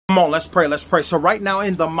Come on, let's pray. Let's pray. So right now,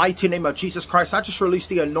 in the mighty name of Jesus Christ, I just release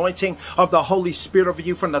the anointing of the Holy Spirit over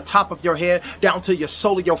you from the top of your head down to your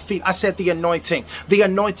sole of your feet. I said the anointing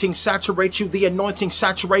saturate you. The anointing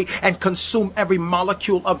saturate and consume every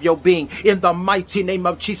molecule of your being. In the mighty name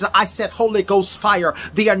of Jesus, I said Holy Ghost fire,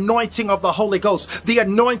 the anointing of the Holy Ghost, the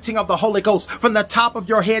anointing of the Holy Ghost from the top of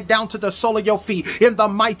your head down to the sole of your feet. In the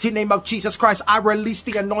mighty name of Jesus Christ, I release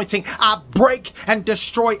the anointing. I break and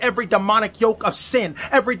destroy every demonic yoke of sin,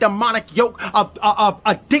 every demonic yoke of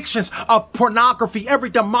addictions, of pornography, every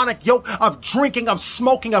demonic yoke of drinking, of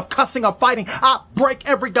smoking, of cussing, of fighting. I break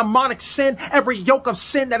every demonic sin, every yoke of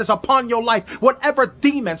sin that is upon your life. Whatever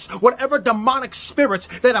demons, whatever demonic spirits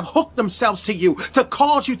that have hooked themselves to you to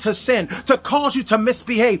cause you to sin, to cause you to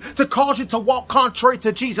misbehave, to cause you to walk contrary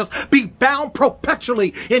to Jesus, be bound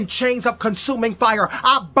perpetually in chains of consuming fire.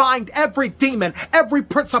 I bind every demon, every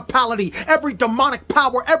principality, every demonic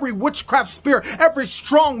power, every witchcraft spirit, every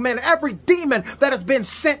strong man, every demon that has been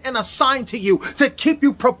sent and assigned to you to keep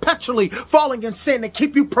you perpetually falling in sin, to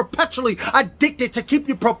keep you perpetually addicted, to keep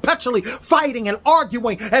you perpetually fighting and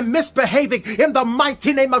arguing and misbehaving. In the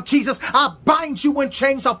mighty name of Jesus, I bind you in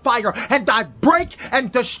chains of fire, and I break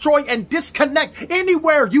and destroy and disconnect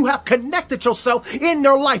anywhere you have connected yourself in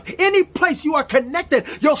your life. Any place you are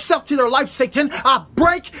connected yourself to your life, Satan, I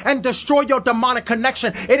break and destroy your demonic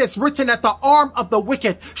connection. It is written that the arm of the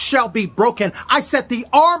wicked shall be broken. I said the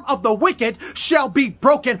arm of the wicked shall be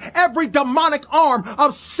broken. Every demonic arm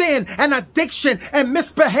of sin and addiction and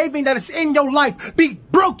misbehaving that is in your life, be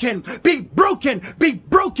broken, be broken, be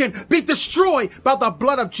broken, be destroyed by the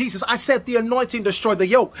blood of Jesus. I said the anointing destroy the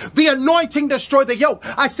yoke. The anointing destroy the yoke.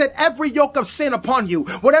 I said every yoke of sin upon you,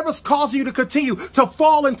 whatever's causing you to continue to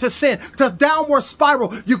fall into sin, to downward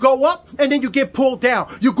spiral. You go up and then you get pulled down.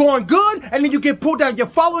 You're going good and then you get pulled down. You're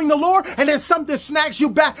following the Lord and then something snags you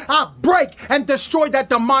back. I break and destroy that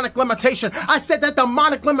demonic limitation. I said that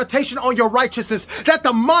demonic limitation on your righteousness, that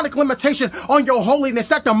demonic limitation on your holiness,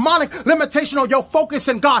 that demonic limitation on your focus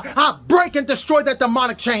in God. I break and destroy that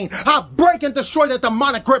demonic chain. I break and destroy that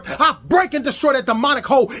demonic grip. I break and destroy that demonic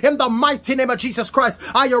hold. In the mighty name of Jesus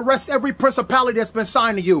Christ, I arrest every principality that's been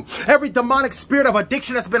assigned to you, every demonic spirit of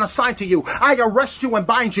addiction that's been assigned to you. I arrest you and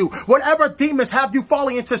bind you. Whatever demons have you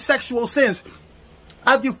falling into sexual sins,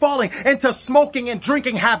 have you falling into smoking and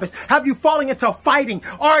drinking habits? Have you falling into fighting,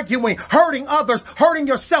 arguing, hurting others, hurting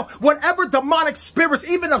yourself? Whatever demonic spirits,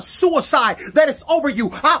 even of suicide that is over you,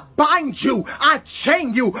 I bind you, I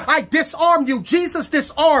chain you, I disarm you. Jesus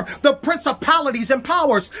disarmed the principalities and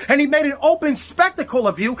powers, and he made an open spectacle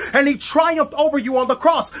of you, and he triumphed over you on the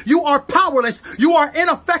cross. You are powerless. You are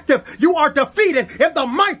ineffective. You are defeated. In the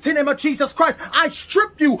mighty name of Jesus Christ, I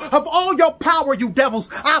strip you of all your power, you devils.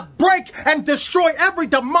 I break and destroy every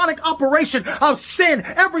demonic operation of sin,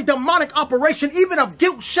 every demonic operation, even of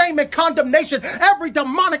guilt, shame, and condemnation, every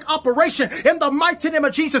demonic operation in the mighty name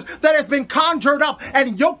of Jesus that has been conjured up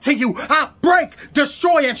and yoked to you. I break,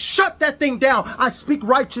 destroy, and shut that thing down. I speak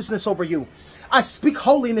righteousness over you. I speak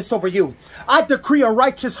holiness over you. I decree a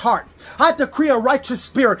righteous heart. I decree a righteous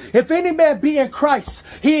spirit. If any man be in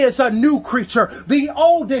Christ, he is a new creature. The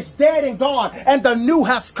old is dead and gone, and the new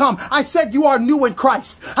has come. I said you are new in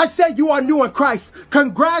Christ. I said you are new in Christ.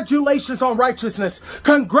 Congratulations on righteousness.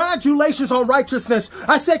 Congratulations on righteousness.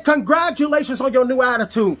 I said congratulations on your new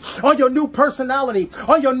attitude, on your new personality,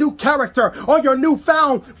 on your new character, on your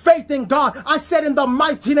newfound faith in God. I said in the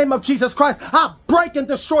mighty name of Jesus Christ, I break and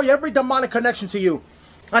destroy every demonic connection to you.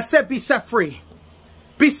 I said be set free.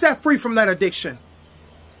 Be set free from that addiction.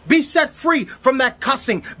 Be set free from that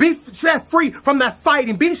cussing. Be set free from that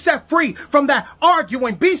fighting. Be set free from that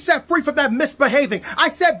arguing. Be set free from that misbehaving. I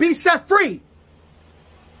said be set free.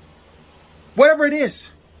 Whatever it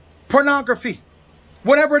is, pornography,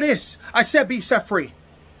 whatever it is, I said be set free.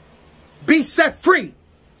 Be set free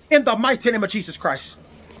in the mighty name of Jesus Christ.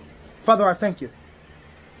 Father, I thank you.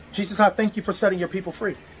 Jesus, I thank you for setting your people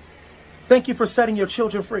free. Thank you for setting your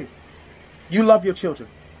children free. You love your children.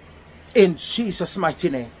 In Jesus' mighty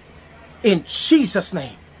name. In Jesus'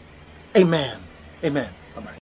 name. Amen. Amen. Amen.